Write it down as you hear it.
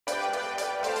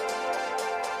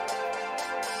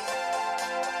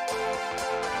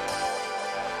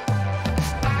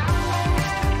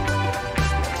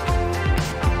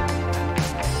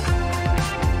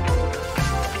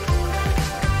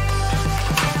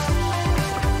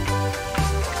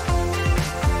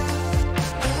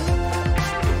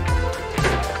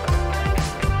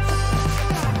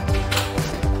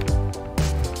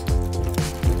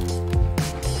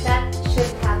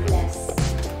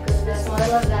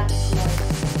that noise.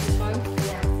 This one?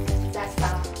 Yeah, that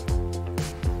stuff.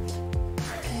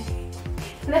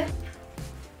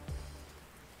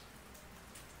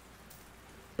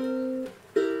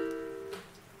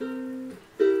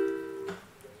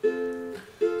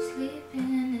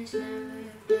 Sleeping has never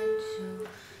been so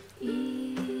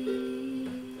easy.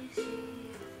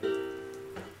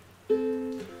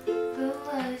 But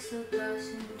why still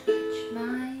doesn't touch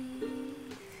my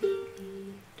feet?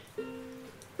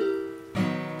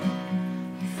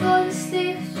 You fall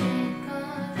asleep during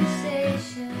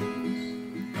conversations.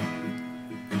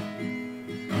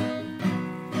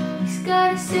 He's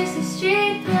got a sister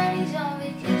street when he's on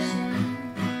vacation.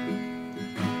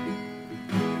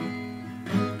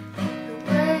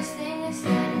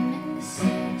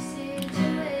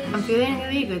 I'm feeling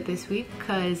really good this week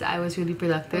because I was really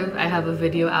productive. I have a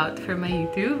video out for my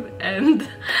YouTube and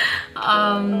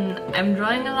I'm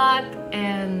drawing a lot,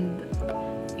 and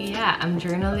yeah, I'm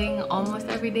journaling almost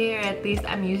every day, or at least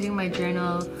I'm using my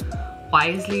journal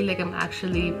wisely. Like, I'm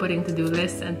actually putting to-do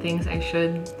lists and things I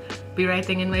should be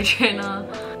writing in my journal.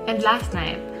 And last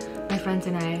night, my friends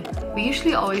and I, we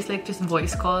usually always like just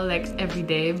voice call like every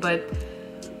day, but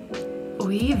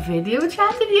we video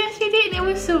chatted yesterday and it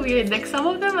was so weird. Like, some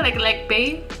of them are like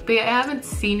babe, I haven't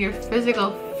seen your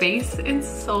physical face in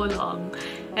so long.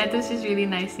 And it was just really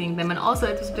nice seeing them. And also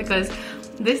it was because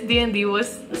this D&D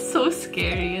was so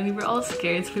scary and we were all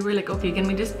scared. So we were like, okay, can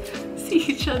we just see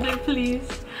each other, please?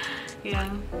 Yeah.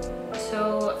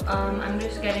 So I'm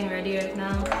just getting ready right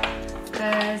now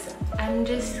because I'm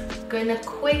just gonna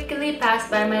quickly pass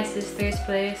by my sister's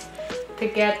place to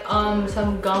get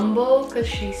some gumbo because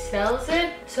she sells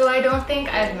it. So I don't think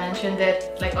I've mentioned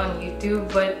it like on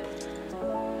YouTube, but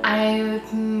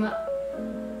I'm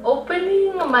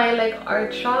opening my like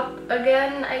art shop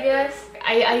again, I guess.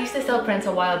 I used to sell prints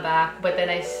a while back, but then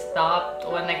I stopped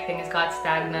when like things got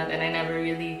stagnant and I never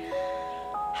really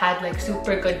had like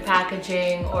super good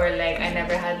packaging, or like I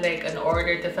never had like an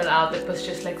order to fill out. It was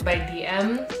just like by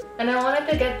DM, and I wanted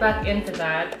to get back into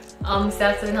that.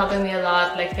 Steph's been helping me a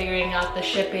lot, like figuring out the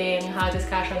shipping, how does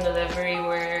cash on delivery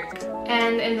work,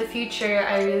 and in the future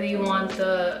I really want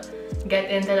to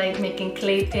get into like making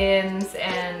clay pins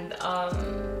and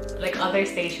like other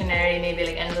stationery, maybe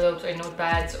like envelopes or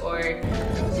notepads or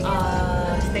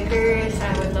stickers.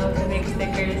 I would love to make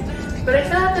stickers, but I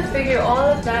still have to figure all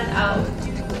of that out.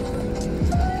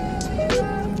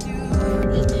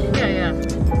 Yeah.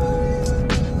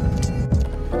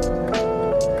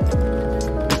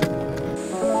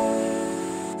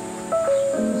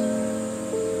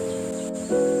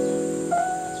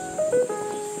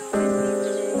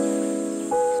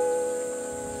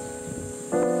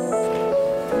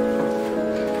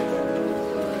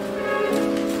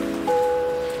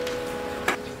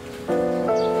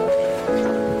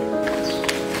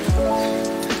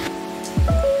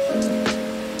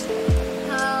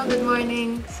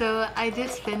 So I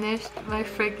just finished my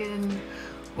freaking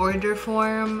order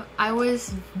form. I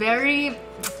was very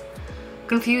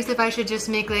confused if I should just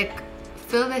make like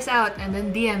fill this out and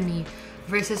then DM me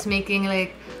versus making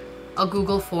like a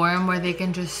Google form where they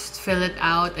can just fill it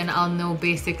out and I'll know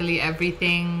basically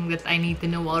everything that I need to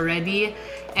know already,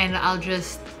 and I'll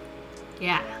just,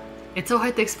 yeah, it's so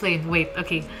hard to explain. Wait,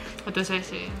 okay, what was I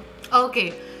saying?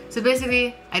 Okay, so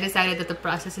basically I decided that the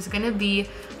process is gonna be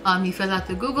you fill out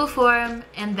the Google form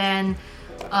and then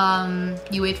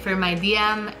you wait for my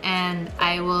DM and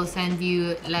I will send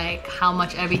you like how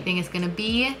much everything is gonna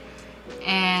be,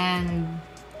 and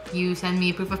you send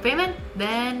me proof of payment,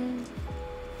 then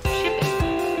ship it.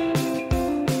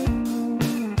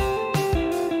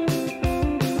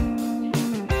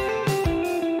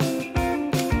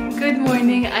 Good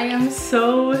morning. I am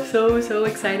so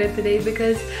excited today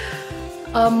because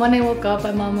when I woke up,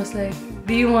 my mom was like,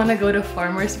 do you want to go to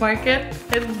farmer's market?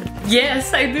 And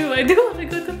yes, I do want to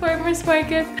go to farmer's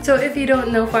market. So if you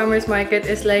don't know, farmer's market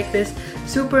is like this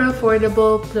super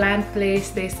affordable plant place.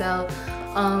 They sell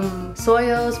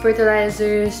soils,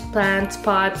 fertilizers, plants,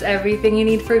 pots, everything you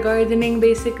need for gardening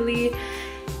basically.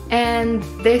 And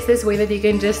there's this way that you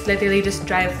can just literally just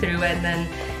drive through and then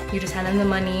you just hand them the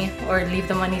money or leave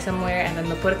the money somewhere and then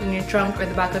they'll put it in your trunk or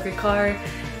the back of your car.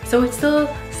 So it's still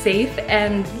safe,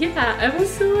 and yeah, I was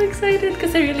so excited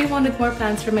because I really wanted more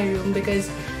plants for my room because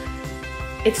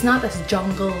it's not as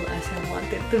jungle as I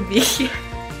want it to be.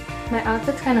 My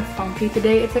outfit's kind of funky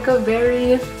today. It's like a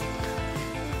very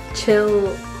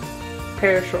chill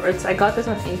pair of shorts. I got this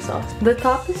on ASOS. The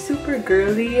top is super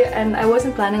girly and I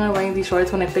wasn't planning on wearing these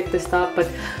shorts when I picked this top, but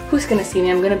who's gonna see me?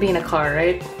 I'm gonna be in a car,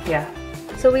 right? Yeah.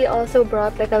 So we also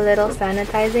brought like a little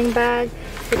sanitizing bag.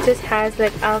 It just has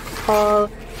like alcohol,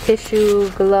 tissue,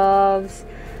 gloves,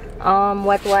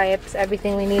 wet wipes,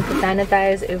 everything we need to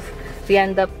sanitize if we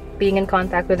end up being in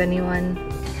contact with anyone.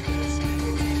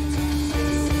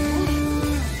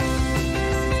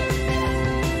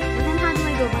 Then how do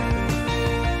I go back?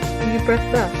 You press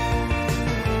that.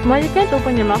 Well, you can't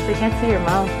open your mouth, they can't see your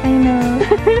mouth. I know.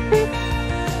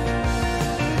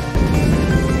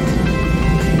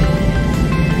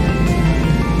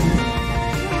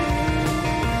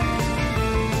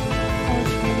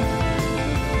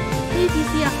 Did you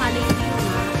see a palladium?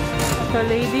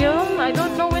 Palladium? I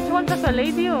don't know which one's a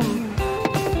palladium.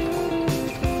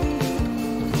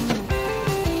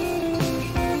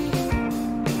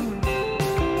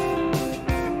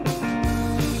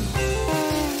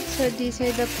 So these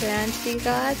are the plants we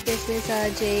got. This is a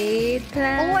jade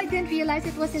plant. Oh, I didn't realize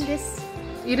it was in this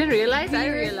You didn't realize? I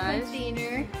weird realized.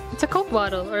 container. It's a Coke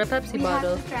bottle or a Pepsi We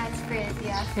bottle. have to transfer it,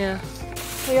 yeah. Yeah.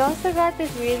 We also got this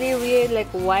really weird like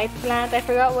white plant. I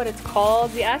forgot what it's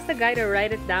called. We asked the guy to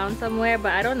write it down somewhere,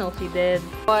 but I don't know if he did.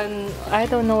 I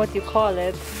don't know what you call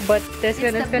it, but it's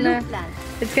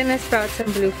gonna sprout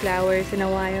some blue flowers in a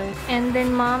while. And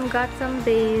then mom got some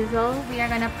basil. We are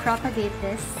gonna propagate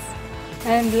this.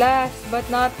 And last but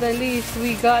not the least,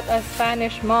 we got a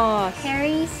Spanish moss.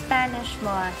 Hairy Spanish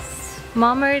moss.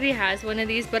 Mom already has one of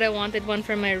these, but I wanted one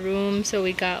for my room, so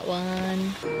we got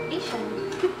one.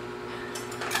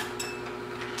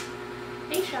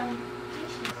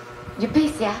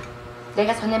 유페이스야.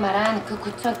 내가 전에 말한 그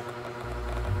구청.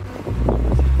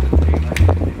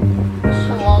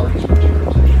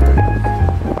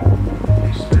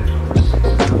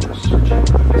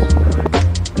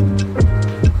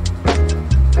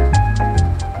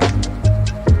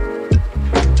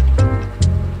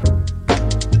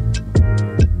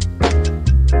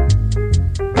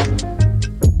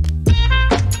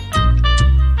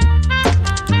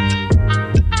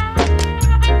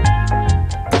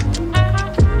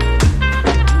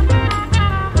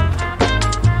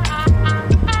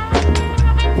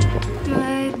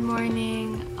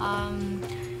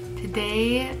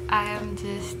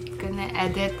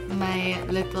 Edit my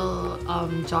little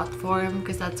jot form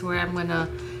because that's where I'm gonna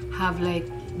have like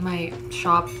my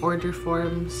shop order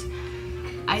forms.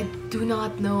 I do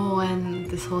not know when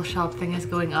this whole shop thing is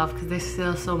going up because there's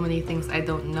still so many things I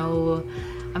don't know.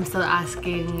 I'm still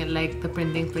asking like the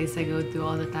printing place I go to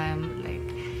all the time, like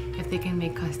if they can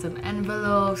make custom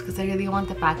envelopes because I really want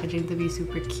the packaging to be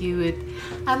super cute.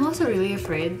 I'm also really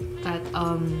afraid that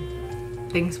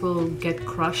things will get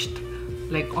crushed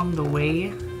like on the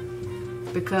way,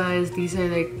 because these are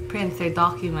like prints, they're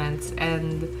documents,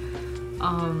 and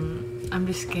I'm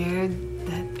just scared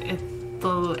that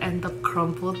it'll end up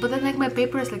crumpled. But then like my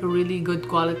paper is like really good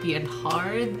quality and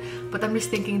hard, but I'm just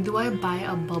thinking, do I buy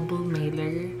a bubble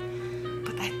mailer?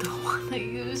 But I don't want to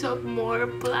use up more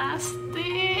plastic.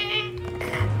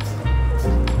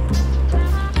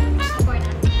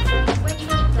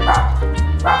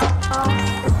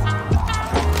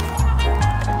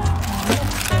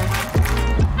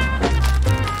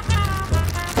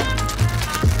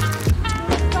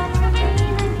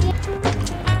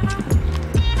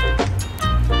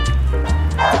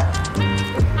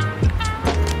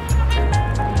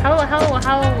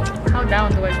 How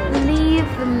down do I go? Leave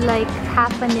like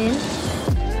half an inch.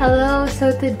 Hello,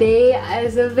 so today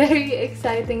is a very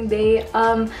exciting day.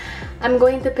 I'm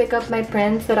going to pick up my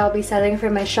prints that I'll be selling for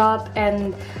my shop,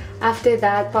 and after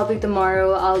that, probably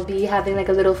tomorrow, I'll be having like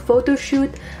a little photo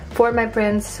shoot for my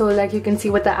prints, so like you can see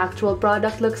what the actual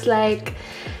product looks like.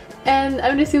 And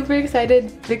I'm just super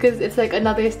excited because it's like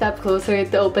another step closer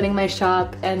to opening my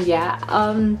shop. And yeah,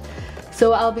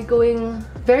 so I'll be going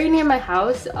very near my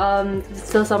house,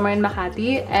 still somewhere in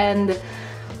Makati, and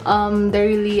they're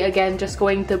really, again, just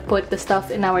going to put the stuff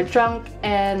in our trunk,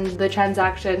 and the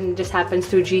transaction just happens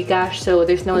through Gcash, so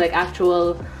there's no like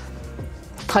actual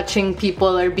touching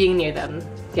people or being near them.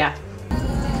 Yeah.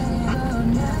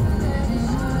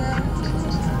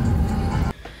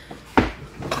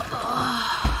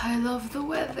 I love the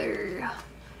weather.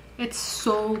 It's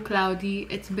so cloudy.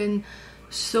 It's been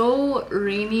so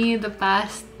rainy the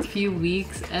past few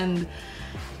weeks, and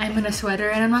I'm in a sweater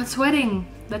and I'm not sweating.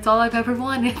 That's all I've ever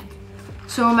wanted.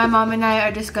 So my mom and I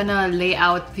are just gonna lay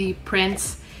out the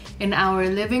prints in our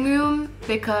living room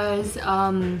because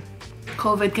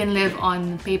COVID can live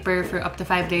on paper for up to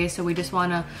 5 days, so we just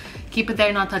wanna keep it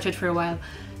there, not touch it for a while.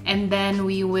 And then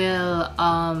we will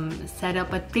set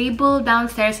up a table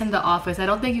downstairs in the office. I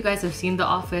don't think you guys have seen the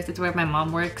office. It's where my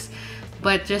mom works.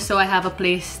 But just so I have a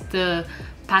place to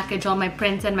package all my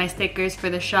prints and my stickers for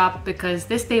the shop, because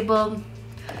this table,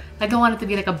 I don't want it to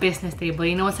be like a business table.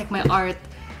 You know, it's like my art,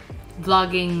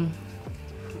 vlogging,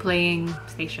 playing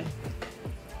station.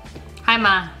 Hi,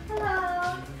 Ma.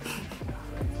 Hello.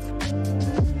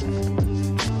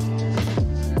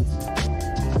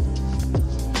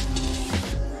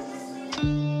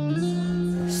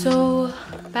 So,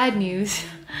 bad news.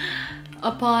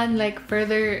 Upon like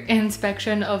further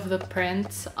inspection of the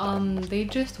prints, they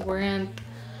just weren't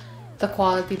the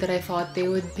quality that I thought they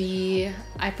would be.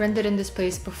 I printed in this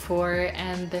place before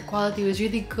and the quality was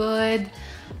really good.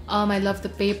 I love the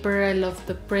paper, I love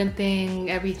the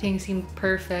printing, everything seemed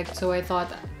perfect, so I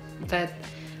thought that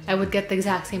I would get the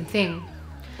exact same thing.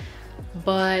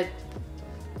 But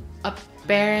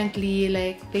apparently,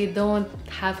 like, they don't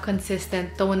have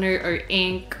consistent toner or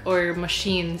ink or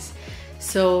machines.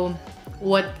 So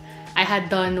what I had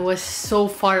done was so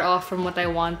far off from what I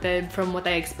wanted, from what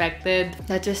I expected.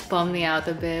 That just bummed me out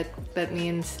a bit. That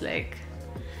means like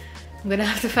I'm gonna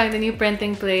have to find a new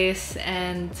printing place,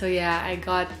 and so yeah, I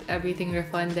got everything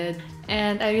refunded.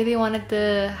 And I really wanted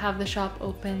to have the shop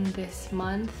open this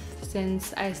month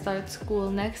since I start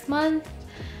school next month,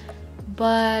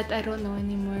 but I don't know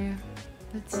anymore.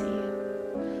 Let's see.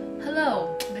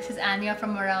 Hello, this is Anya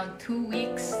from around 3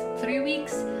 weeks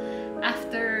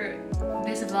after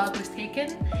this vlog was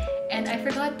taken, and I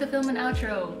forgot to film an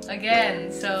outro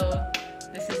again, so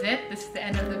this is it. This is the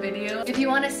end of the video. If you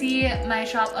want to see my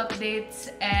shop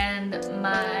updates and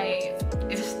my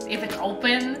if it's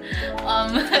open,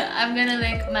 I'm gonna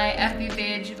link my FB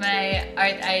page, my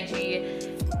art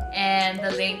IG, and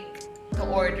the link to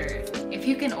order. If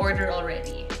you can order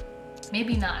already.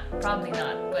 Maybe not, probably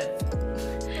not, but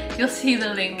you'll see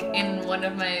the link in one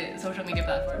of my social media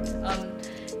platforms.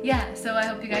 Yeah, so I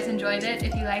hope you guys enjoyed it.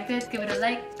 If you liked it, give it a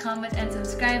like, comment, and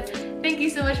subscribe. Thank you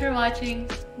so much for watching.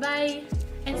 Bye!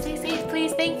 And stay safe,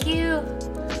 please. Thank you!